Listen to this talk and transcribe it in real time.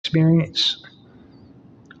experience.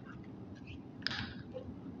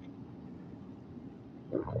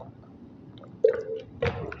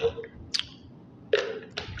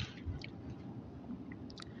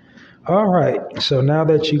 All right, so now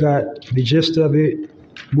that you got the gist of it,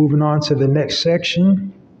 moving on to the next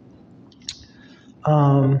section.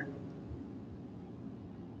 Um,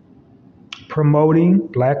 Promoting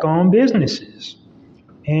Black-owned businesses.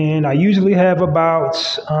 And I usually have about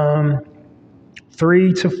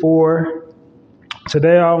 3 to 4.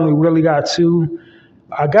 Today I only really got 2.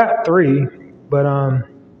 I got 3, but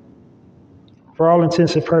for all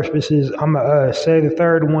intents and purposes, I'm gonna say the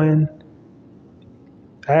third one.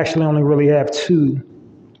 I actually only really have 2,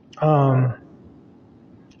 and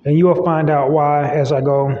you'll find out why as I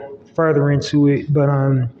go further into it. But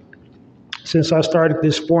since I started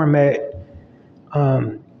this format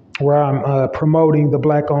where I'm promoting the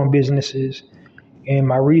Black-owned businesses, and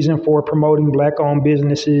my reason for promoting Black-owned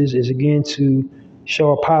businesses is again to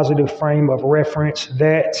show a positive frame of reference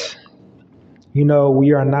that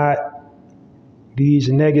we are not these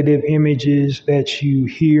negative images that you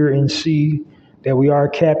hear and see, that we are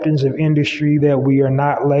captains of industry, that we are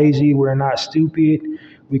not lazy, we're not stupid.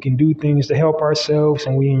 We can do things to help ourselves,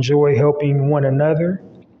 and we enjoy helping one another.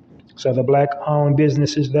 So the Black-owned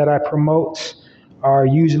businesses that I promote are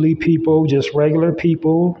usually people, just regular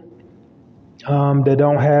people, that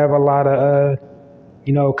don't have a lot of,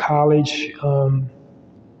 college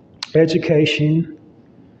education,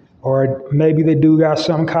 or maybe they do got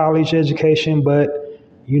some college education, but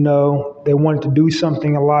they wanted to do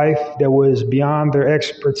something in life that was beyond their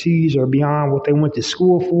expertise or beyond what they went to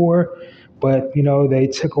school for. But, they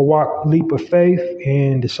took a leap of faith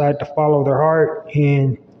and decided to follow their heart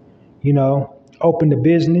and, open a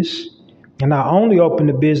business. And not only open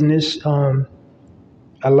the business,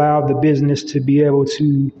 allowed the business to be able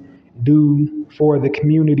to do for the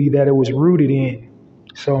community that it was rooted in.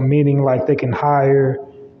 So meaning like they can hire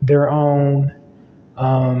their own,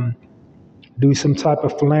 do some type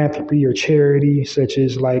of philanthropy or charity, such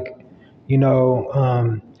as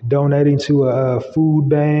donating to a food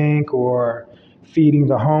bank, or feeding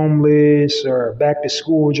the homeless, or back to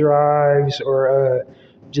school drives, or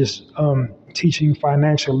just teaching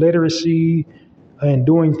financial literacy, and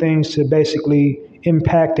doing things to basically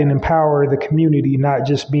impact and empower the community, not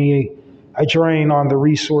just being a drain on the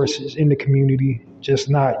resources in the community,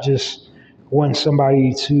 not just want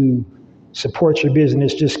somebody to support your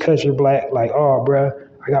business just because you're Black, like, oh, bruh,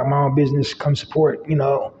 I got my own business, come support,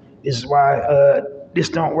 this is why this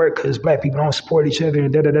don't work, because Black people don't support each other,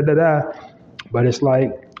 and da-da-da-da-da. But it's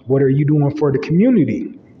like, what are you doing for the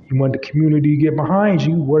community? You want the community to get behind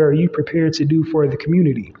you. What are you prepared to do for the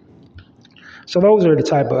community? So those are the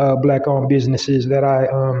type of Black-owned businesses that I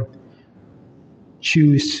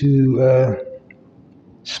choose to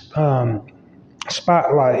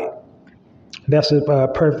spotlight. That's a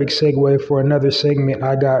perfect segue for another segment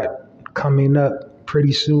I got coming up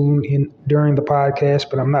pretty soon during the podcast,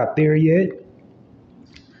 but I'm not there yet.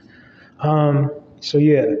 So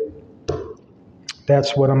yeah,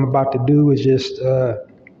 that's what I'm about to do, is just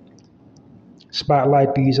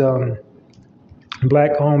spotlight these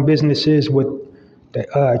Black-owned businesses with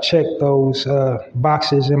check those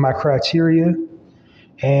boxes in my criteria.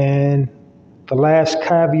 And the last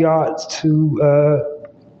caveat to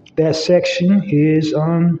that section is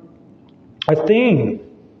a theme.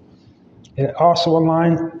 It also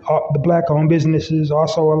the Black-owned businesses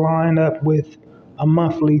also align up with a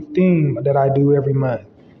monthly theme that I do every month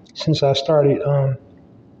since I started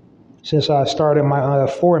my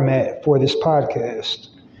format for this podcast.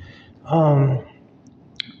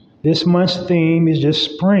 This month's theme is just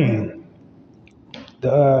spring,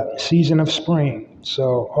 the season of spring.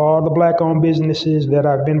 So all the Black-owned businesses that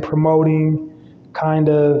I've been promoting, kind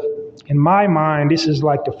of, in my mind, this is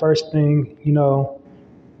like the first thing,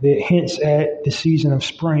 that hints at the season of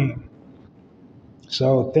spring.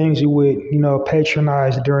 So things you would,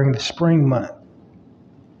 patronize during the spring month.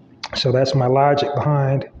 So that's my logic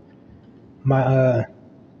behind my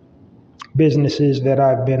businesses that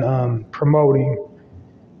I've been promoting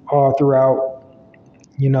all throughout,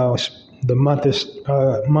 the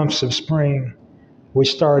months of spring,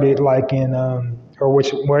 which started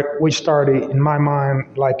which started in my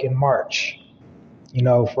mind like in March.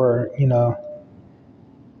 For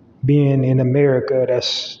being in America,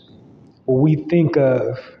 that's what we think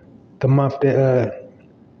of the month that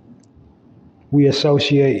we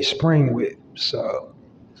associate spring with. So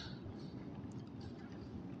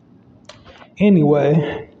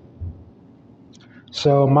anyway,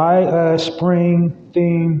 so my spring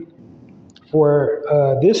theme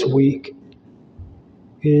for this week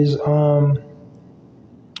is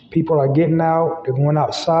People are getting out, they're going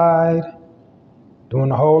outside,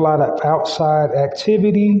 doing a whole lot of outside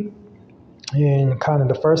activity. And kind of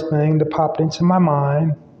the first thing that popped into my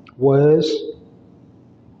mind was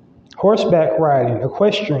horseback riding,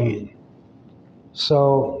 equestrian.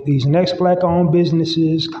 So these next black-owned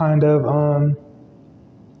businesses kind of,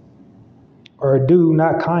 or do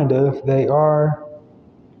not kind of, they are,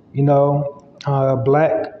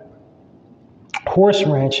 black horse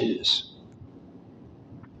ranches.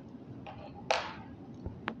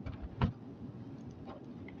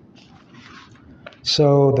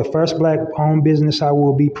 So the first black-owned business I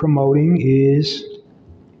will be promoting is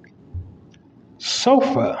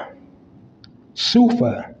SOFA,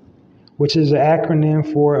 which is an acronym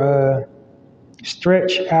for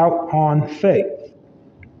Stretch Out on Faith.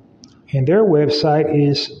 And their website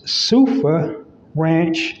is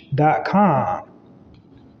SUFAranch.com.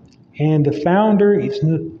 And the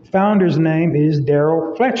founder's name is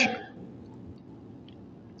Daryl Fletcher.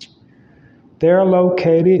 They're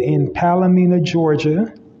located in Palomino,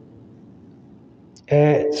 Georgia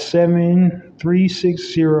at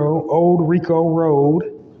 7360 Old Rico Road,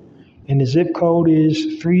 and the zip code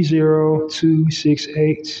is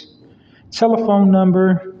 30268. Telephone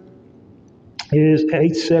number is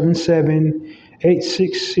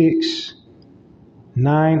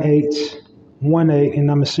 877-866-9818,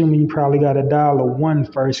 and I'm assuming you probably got to dial a 1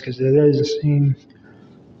 first because it doesn't seem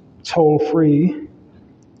toll free.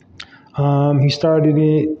 He started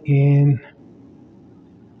it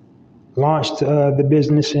launched the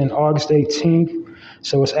business in August 18th.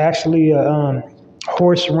 So it's actually a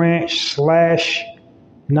horse ranch /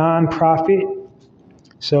 nonprofit.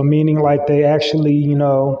 So meaning like they actually,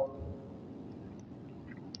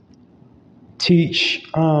 teach,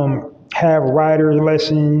 have rider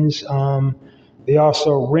lessons. They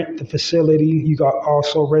also rent the facility. You got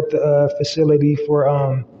also rent the facility for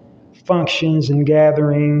functions and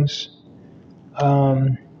gatherings.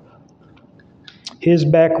 His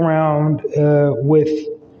background with,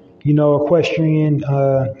 equestrian,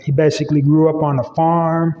 he basically grew up on a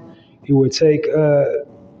farm. He would take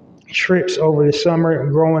trips over the summer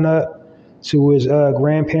growing up to his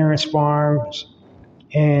grandparents' farms,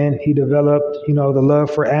 and he developed, the love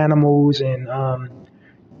for animals and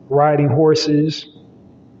riding horses.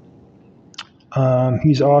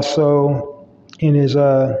 He's also in his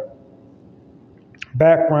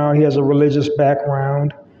background, he has a religious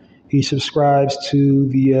background. He subscribes to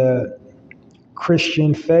the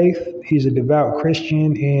Christian faith. He's a devout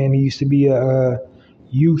Christian, and he used to be a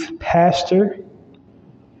youth pastor.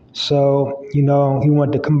 So, he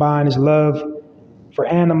wanted to combine his love for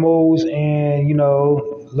animals and,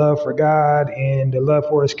 love for God and the love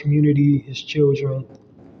for his community, his children.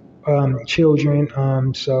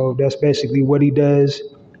 So that's basically what he does.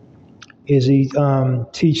 Is he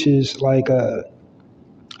teaches like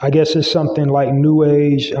I guess it's something like New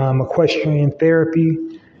Age equestrian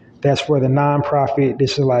therapy. That's for the nonprofit.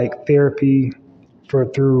 This is like therapy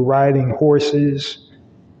through riding horses.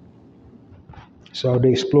 So they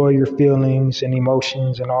explore your feelings and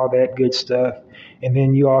emotions and all that good stuff. And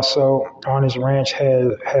then you also on his ranch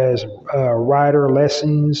has rider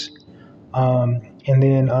lessons, and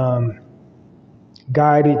then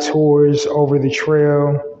guided tours over the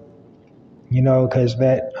trail. Because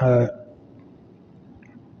that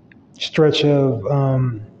stretch of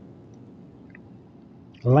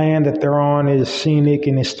land that they're on is scenic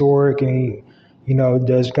and historic, and he,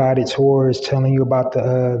 does guided tours telling you about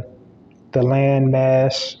the land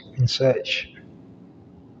mass and such.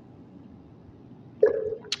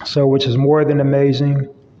 So, which is more than amazing.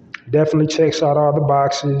 Definitely checks out all the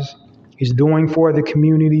boxes. He's doing for the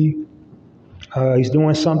community. He's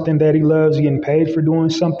doing something that he loves, getting paid for doing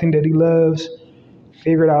something that he loves.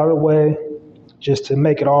 Figured out a way just to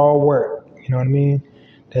make it all work. You know what I mean?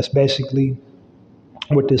 That's basically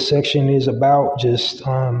what this section is about. Just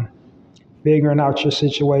figuring out your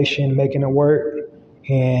situation, making it work,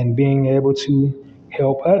 and being able to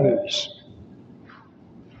help others.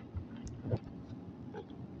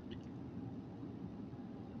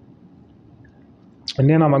 And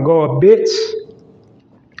then I'm going to go a bit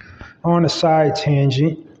on a side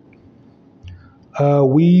tangent.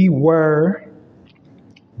 We were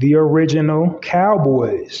the original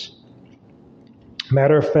cowboys.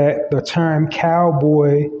 Matter of fact, the term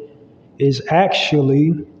cowboy is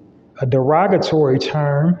actually a derogatory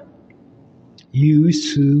term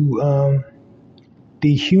used to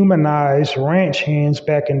dehumanize ranch hands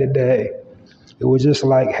back in the day. It was just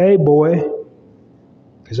like, hey, boy,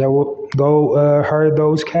 because I will go herd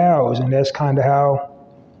those cows. And that's kind of how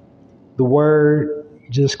the word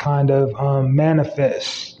just kind of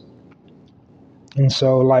manifests. And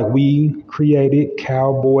so, like, we created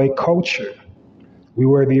cowboy culture. We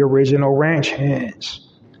were the original ranch hands.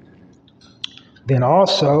 Then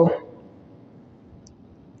also,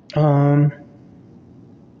 um,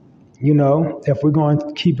 if we're going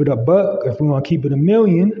to keep it a buck, if we're going to keep it a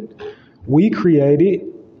million, we created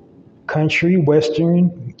country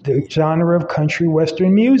western, the genre of country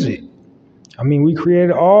western music. I mean, we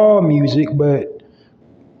created all music, but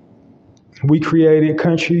we created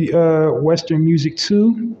country western music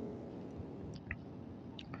too.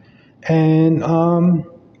 And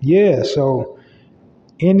yeah, so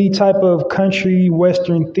any type of country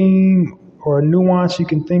western theme or nuance you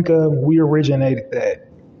can think of, we originated that.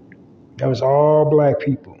 That was all black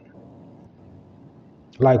people.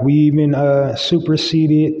 Like we even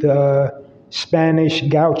superseded the Spanish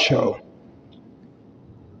gaucho.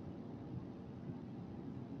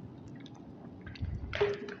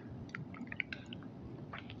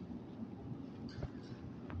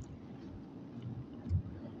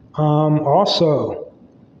 Also,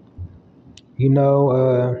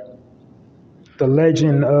 the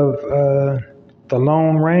legend of the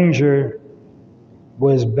Lone Ranger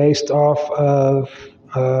was based off of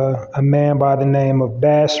a man by the name of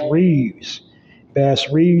Bass Reeves. Bass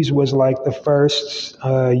Reeves was like the first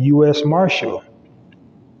U.S. Marshal.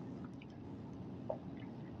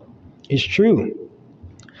 It's true.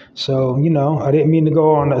 So, I didn't mean to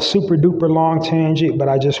go on a super duper long tangent, but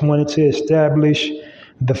I just wanted to establish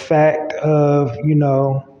the fact of,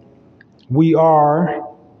 we are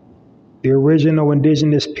the original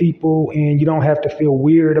indigenous people, and you don't have to feel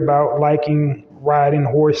weird about liking riding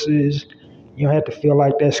horses. You don't have to feel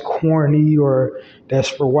like that's corny or that's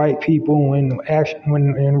for white people when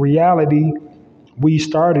in reality, we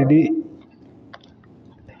started it.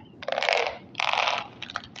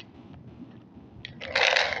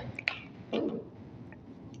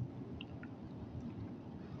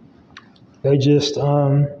 They just,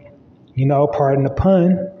 pardon the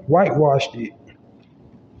pun, whitewashed it.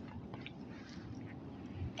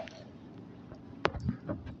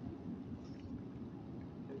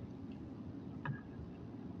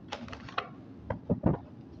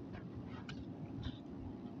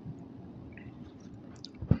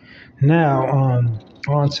 Now,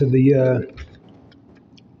 on to the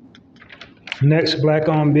next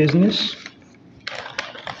black-owned business.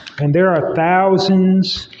 And there are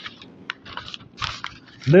thousands,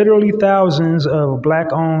 literally thousands of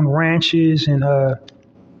black-owned ranches and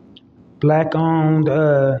black-owned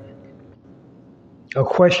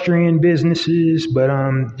equestrian businesses, but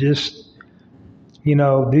these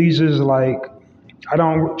is like, I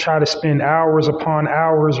don't try to spend hours upon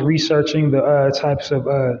hours researching the types of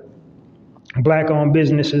black-owned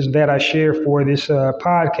businesses that I share for this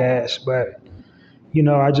podcast, but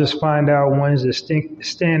I just find out ones that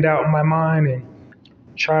stand out in my mind and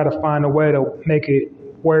try to find a way to make it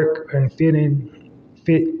work and fit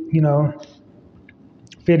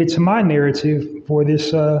it to my narrative for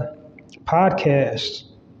this podcast.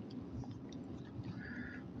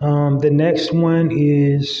 The next one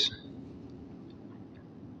is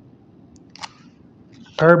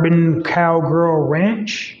Urban Cowgirl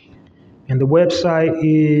Ranch, and the website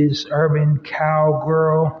is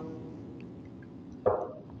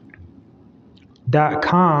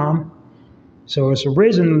urbancowgirl.com. So it's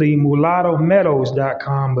originally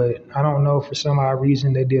mulattomeadows.com, but I don't know, for some odd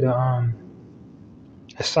reason they did a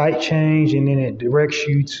site change, and then it directs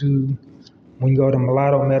you to, when you go to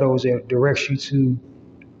Mulatto Meadows, it directs you to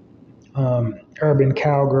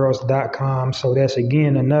urbancowgirls.com. So that's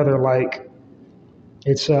again another, like,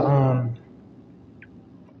 it's another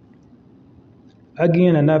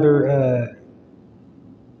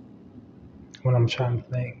what I'm trying to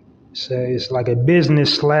think. So it's like a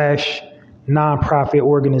business / nonprofit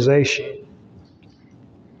organization.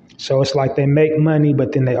 So it's like they make money,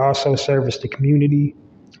 but then they also service the community.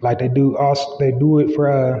 Like they do it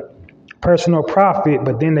for personal profit,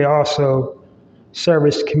 but then they also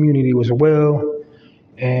service the community as well.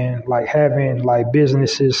 And like having like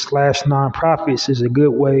businesses / nonprofits is a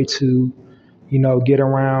good way to, get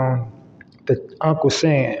around the Uncle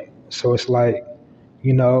Sam. So it's like,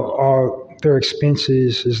 all their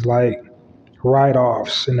expenses is like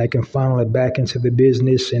write-offs, and they can funnel it back into the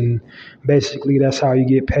business, and basically that's how you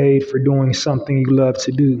get paid for doing something you love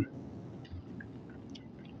to do.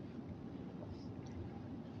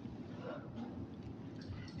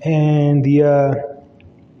 And the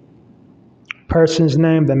person's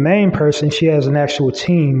name, the main person, she has an actual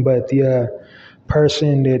team, but the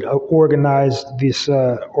person that organized this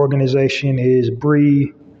organization is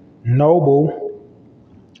Bree Noble.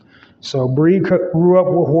 So Bree grew up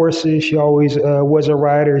with horses. She always was a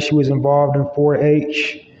rider. She was involved in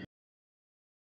 4-H.